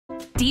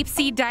Deep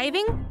sea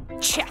diving?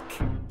 Check.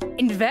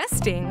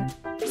 Investing?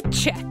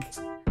 Check.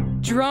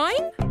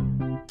 Drawing?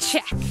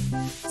 Check.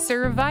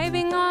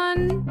 Surviving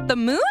on the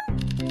moon?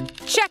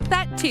 Check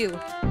that too.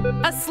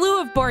 A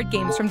slew of board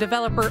games from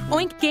developer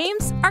Oink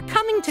Games are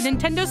coming to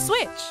Nintendo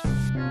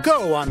Switch.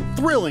 Go on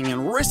thrilling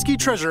and risky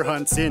treasure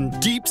hunts in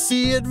deep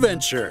sea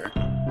adventure.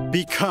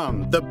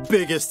 Become the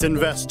biggest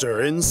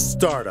investor in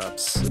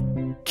startups.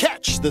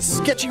 Catch the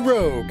sketchy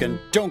rogue and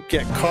don't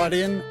get caught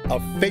in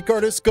A Fake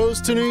Artist Goes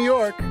to New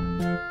York.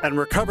 And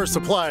recover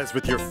supplies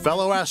with your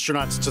fellow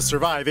astronauts to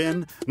survive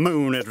in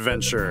Moon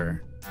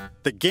Adventure.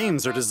 The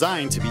games are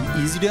designed to be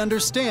easy to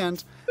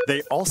understand.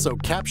 They also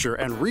capture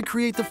and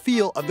recreate the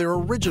feel of their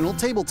original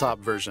tabletop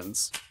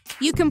versions.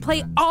 You can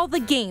play all the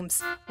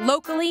games,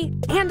 locally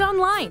and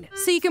online,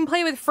 so you can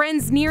play with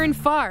friends near and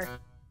far.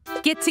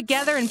 Get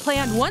together and play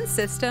on one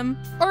system,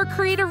 or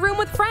create a room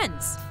with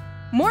friends.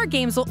 More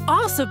games will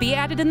also be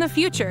added in the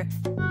future.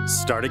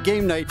 Start a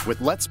game night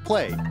with Let's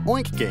Play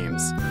Oink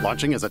Games,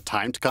 launching as a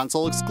timed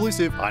console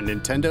exclusive on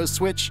Nintendo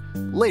Switch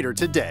later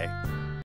today.